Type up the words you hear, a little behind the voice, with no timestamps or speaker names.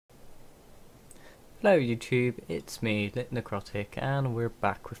Hello YouTube, it's me, LitNecrotic, and we're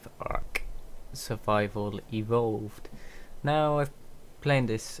back with Ark Survival Evolved. Now I've played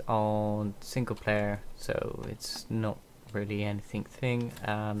this on single player, so it's not really anything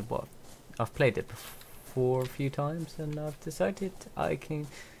and I've played it before a few times, and I've decided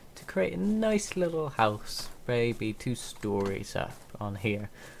to create a nice little house, maybe 2 stories up on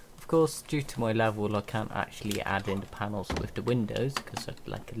here. Of course, due to my level, I can't actually add in the panels with the windows, because I'd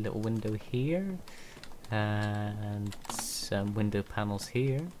like a little window here and some window panels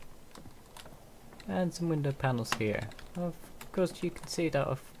here and some window panels here. Of course, you can see that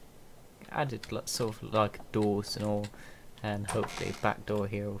I've added sort of like doors and all, and hopefully a back door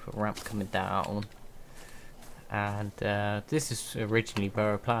here with a ramp coming down. And this is originally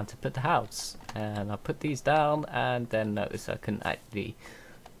where I planned to put the house, and I put these down and then noticed I couldn't actually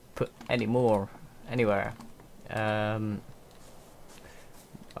put any more anywhere.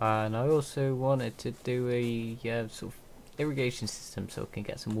 And I also wanted to do a sort of irrigation system so I can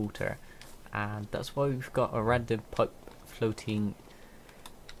get some water, and that's why we've got a random pipe floating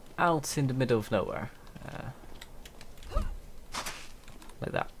out in the middle of nowhere,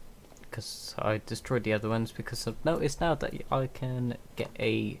 like that, because I destroyed the other ones, because I've noticed now that I can get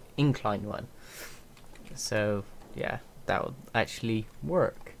a incline one, so yeah, that would actually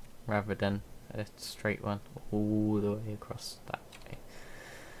work rather than a straight one all the way across that way.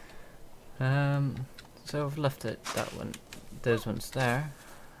 So I've left it those ones there.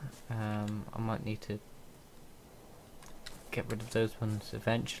 I might need to get rid of those ones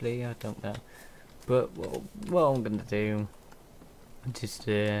eventually, I don't know. But what I'm gonna do, just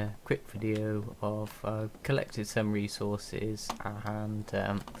a quick video of collected some resources, and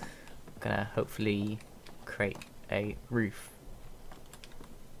I'm gonna hopefully create a roof.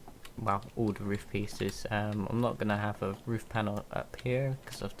 Well, all the roof pieces. I'm not gonna have a roof panel up here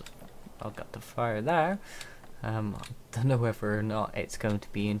because I've got the fire there. I don't know whether or not it's going to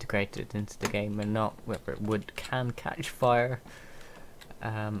be integrated into the game or not, whether wood can catch fire.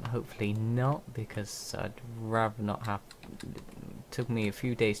 Hopefully not, because I'd rather not have. It took me a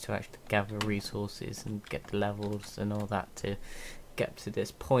few days to actually gather resources and get the levels and all that to get to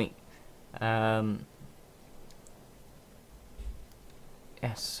this point.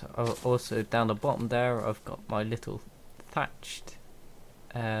 Yes, also down the bottom there I've got my little thatched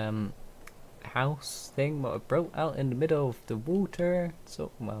house thing what I broke out in the middle of the water.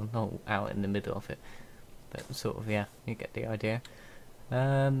 So, well, not out in the middle of it, but sort of, yeah, you get the idea.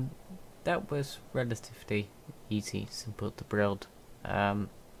 That was relatively easy, simple to build. I've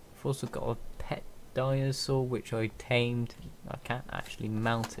also got a pet dinosaur which I tamed. I can't actually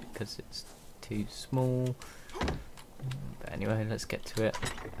mount it because it's too small. But anyway, let's get to it.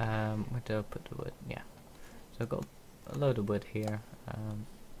 Where do I put the wood? Yeah. So I've got a load of wood here.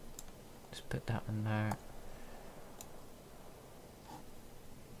 Just put that in there.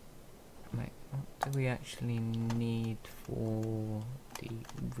 Wait, what do we actually need for the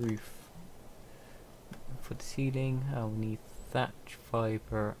roof? For the ceiling, oh, we need thatch,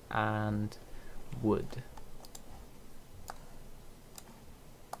 fibre and wood.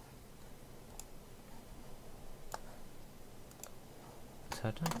 So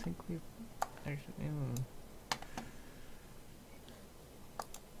I don't think we've actually...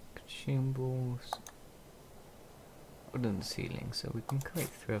 Consumables, wooden ceiling, so we can create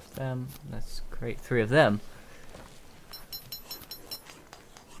 3 of them. Let's create 3 of them.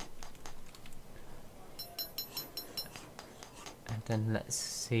 And then let's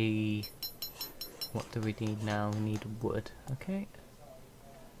see, what do we need now? We need wood. Okay,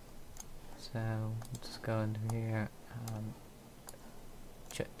 so we'll just go into here,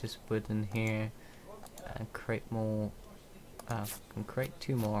 check this wood in here and create more. I can create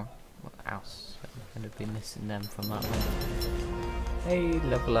 2 more. What else? I'm going to be missing them from that one. Hey,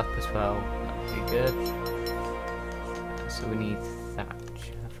 level up as well. That would be good. So we need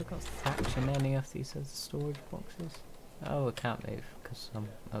thatch. I forgot thatch in any of these other storage boxes. Oh, I can't move because I'm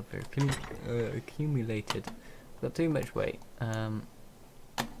over accumulated. I've got too much weight.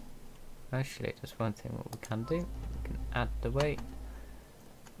 Actually, there's one thing what we can do. We can add the weight.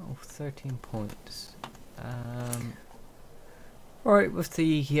 Oh, 13 points. Alright, with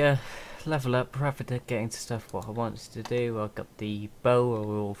the level up, rather than getting to stuff what I wanted to do, I've got the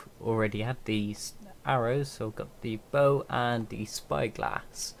bow. I already had these arrows, so I've got the bow and the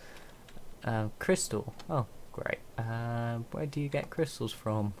spyglass. Crystal. Oh, great. Where do you get crystals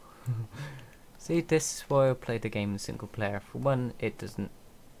from? See, this is why I play the game in single player. For one, it doesn't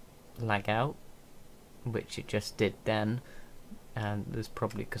lag out, which it just did then. And there's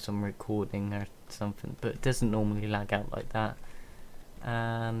probably because I'm recording or something, but it doesn't normally lag out like that.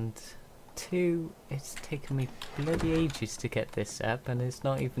 And 2, it's taken me bloody ages to get this up, and it's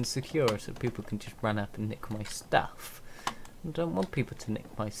not even secure, so people can just run up and nick my stuff. I don't want people to nick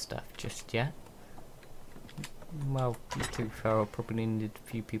my stuff just yet. Well, to be fair, I'll probably need a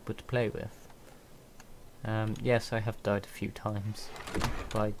few people to play with. Yes, I have died a few times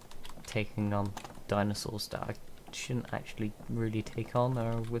by taking on dinosaurs that I shouldn't actually really take on,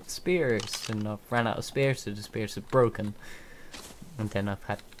 or with spears, and I've ran out of spears, so the spears are broken, and then I've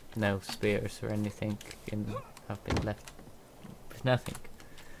had no spears or anything, and I've been left with nothing.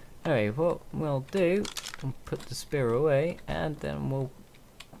 Anyway, what we'll do, we'll put the spear away, and then we'll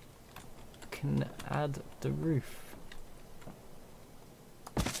can add the roof.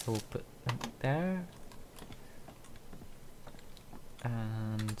 So we'll put that there,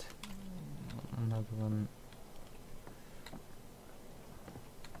 and another one.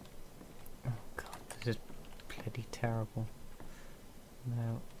 Oh god, this is bloody terrible.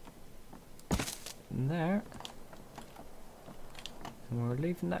 Now, there. And we're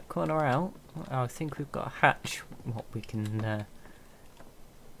leaving that corner out. I think we've got a hatch, what we can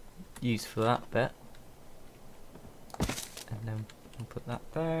use for that bit. And then we'll put that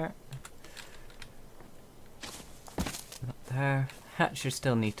there. Not there. Hatch I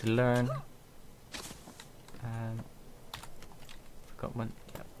still need to learn. I've got one.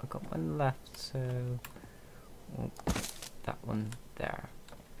 Yep, I've got one left, so we'll put that one there.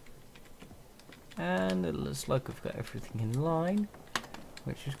 And it looks like we've got everything in line,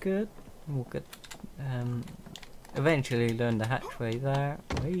 which is good. We'll get eventually learn the hatchway there.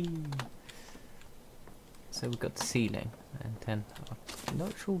 Whee! So we've got the ceiling, and then I'm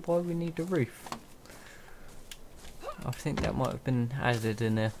not sure why we need a roof. I think that might have been added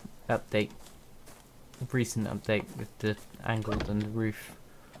in a update, recent update, with the angled and the roof.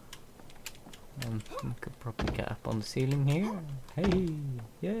 We could probably get up on the ceiling here. Hey,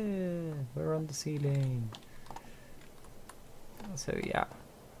 yeah, we're on the ceiling. So yeah,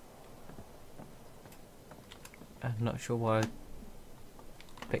 I'm not sure why I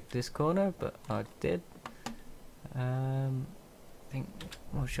picked this corner, but I did. I think,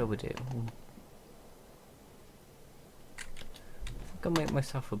 what shall we do? I think I'll make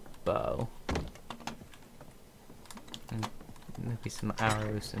myself a bow and maybe some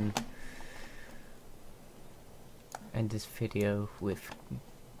arrows, and end this video with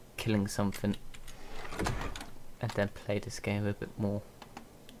killing something, and then play this game a bit more,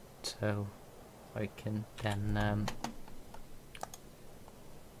 so I can then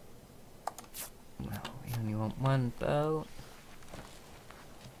well, we only want one bow.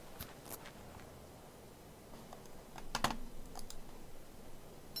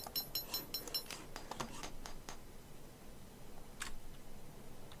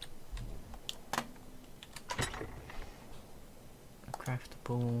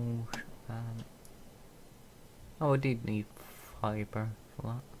 Craftable. Oh, I did need fibre for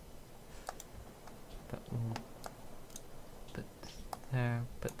that. But we'll put there,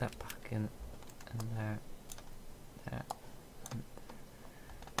 put that back in, and there, there.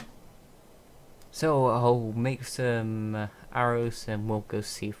 So I'll make some arrows, and we'll go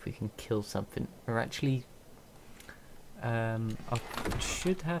see if we can kill something. Or actually, I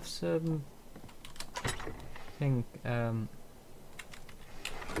should have some thing.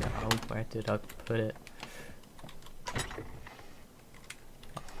 Oh, where did I put it?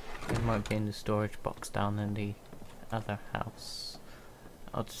 It might be in the storage box down in the other house.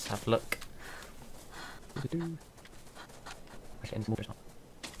 I'll just have a look.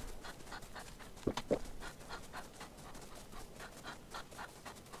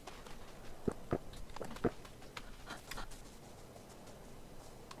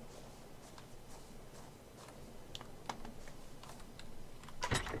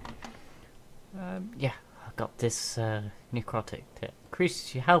 Yeah, I got this necrotic that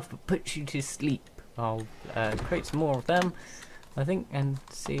increases your health but puts you to sleep. I'll create some more of them, I think, and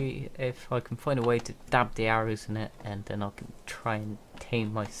see if I can find a way to dab the arrows in it, and then I can try and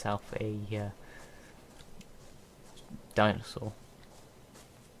tame myself a dinosaur.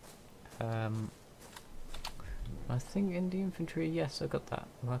 I think in the infantry, yes, I got that.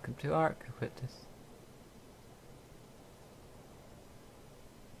 Welcome to Ark, equip this.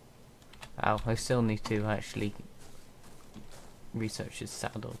 Oh, I still need to actually research his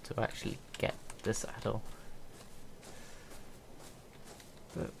saddle to actually get the saddle.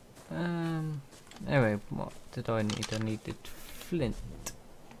 But, anyway, what did I need? I needed flint.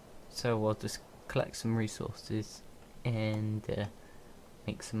 So I'll just collect some resources and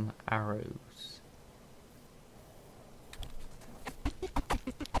make some arrows.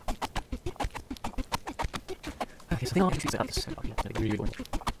 Okay, so I think I'll just use this.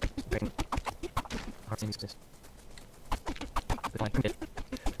 Bring hard things to this. With my printed.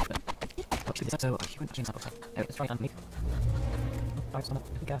 But this so I wouldn't change that also. It's right underneath. Five some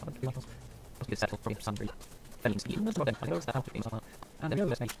yeah, must be settled probably for some reason. Then even there's more than I know that out of being on that. And then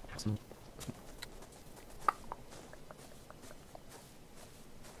let's make some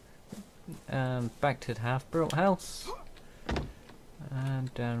back to the half-built house, and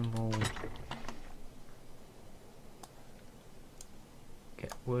then we'll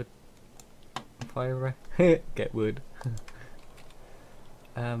get wood, fire, get wood.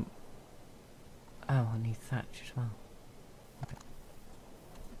 Oh, I need thatch as well. Okay.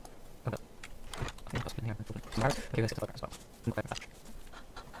 Okay. I think that's been here. Okay, let's get the fire as well. And fire thatch.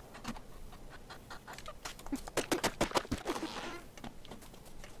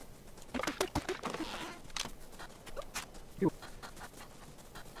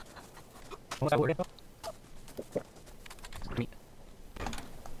 What's that word?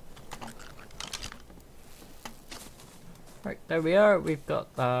 Right, there we are. We've got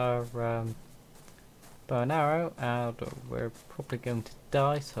our bow and arrow, and we're probably going to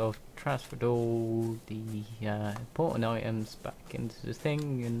die, so I've transferred all the important items back into the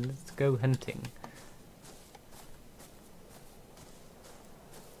thing, and let's go hunting.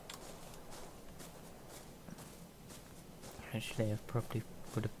 Actually, I probably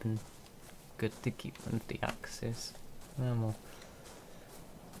would have been good to keep one of the axes. Normal.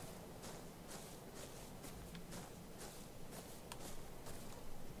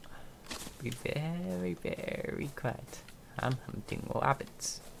 Be very, very quiet. I'm hunting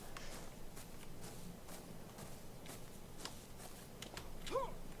rabbits.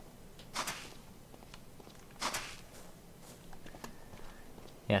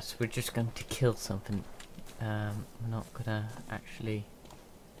 Yes, we're just going to kill something. We're not gonna actually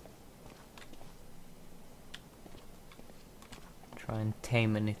try and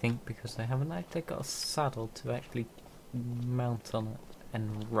tame anything because I haven't actually got a saddle to actually mount on it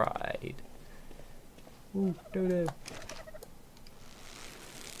and ride. Ooh, dodo.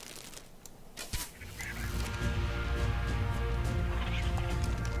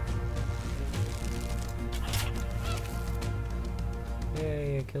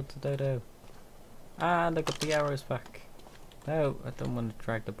 Yay, I killed the dodo. And I got the arrows back. No, I don't want to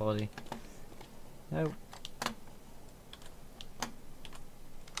drag the body. No.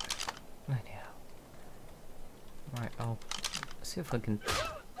 Anyhow. Right, I'll see if I can...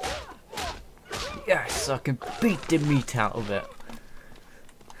 Yes, I can beat the meat out of it.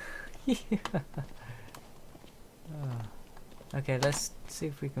 Yeah. Oh. Okay, let's see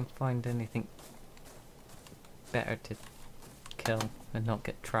if we can find anything better to kill and not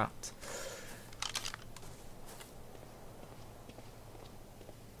get trapped.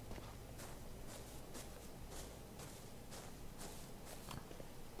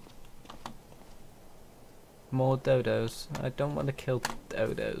 More dodos. I don't want to kill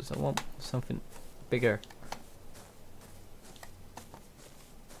dodos. I want something bigger.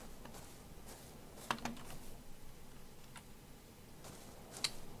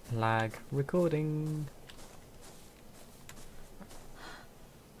 Lag recording.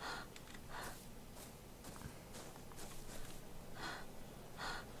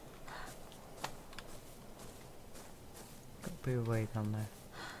 Gotta be away down there.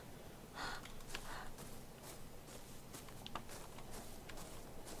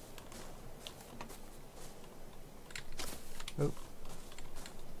 Oh.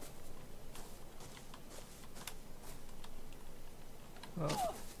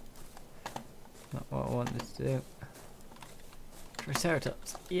 Oh. Not what I wanted to do.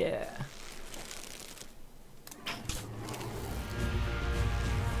 Triceratops, yeah.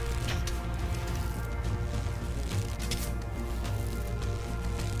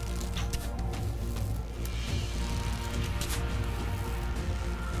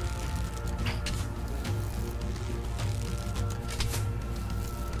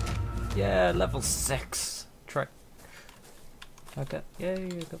 Yeah, level 6. Try. Okay, yay,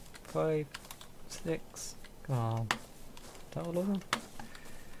 I got 5, 6. Come on. Is that all of them?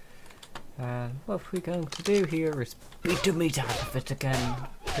 And what we're going to do here is beat the meat out of it again.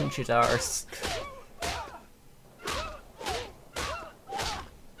 Pinch its arse.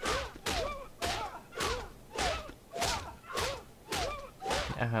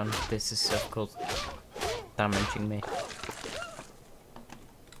 And this is of course damaging me.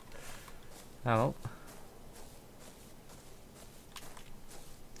 Oh.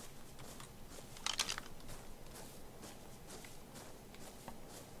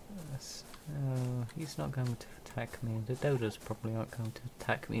 Yes. He's not going to attack me. The dodos probably aren't going to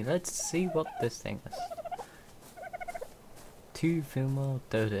attack me. Let's see what this thing is. 2 female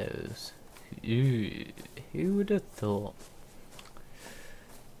dodos. Ooh, who would have thought?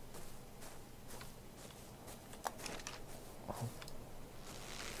 Oh.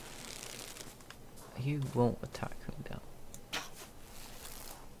 You won't attack him down.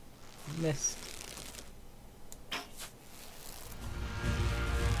 Missed.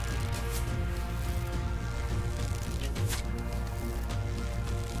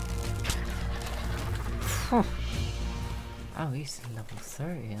 Oh, he's level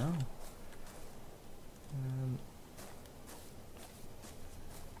 30, oh.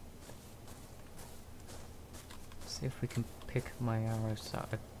 See if we can pick my arrows that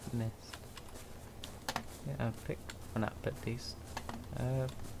I've missed. Yeah, I picked one up at least.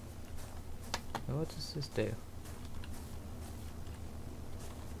 What does this do?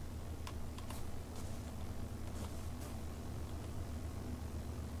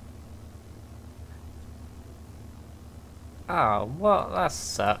 Oh, well, that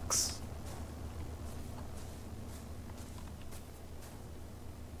sucks.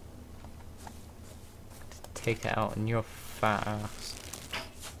 Take it out on your fat ass.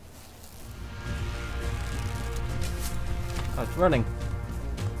 Oh, it's running.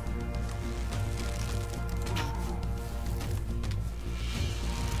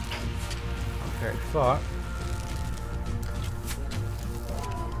 Not very far.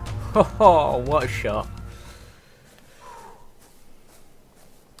 Oh, what a shot.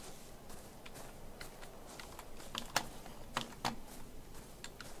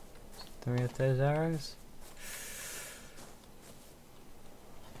 Three of those arrows.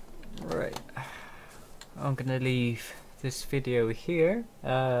 Right. I'm gonna leave this video here.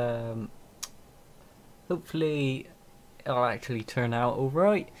 Hopefully it'll actually turn out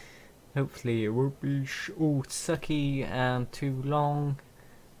alright. Hopefully it won't be all sucky and too long.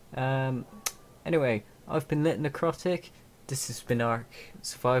 Anyway, I've been LitNecrotic. This has been Ark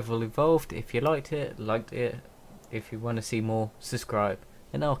Survival Evolved. If you liked it, If you want to see more, subscribe.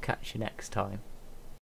 And I'll catch you next time.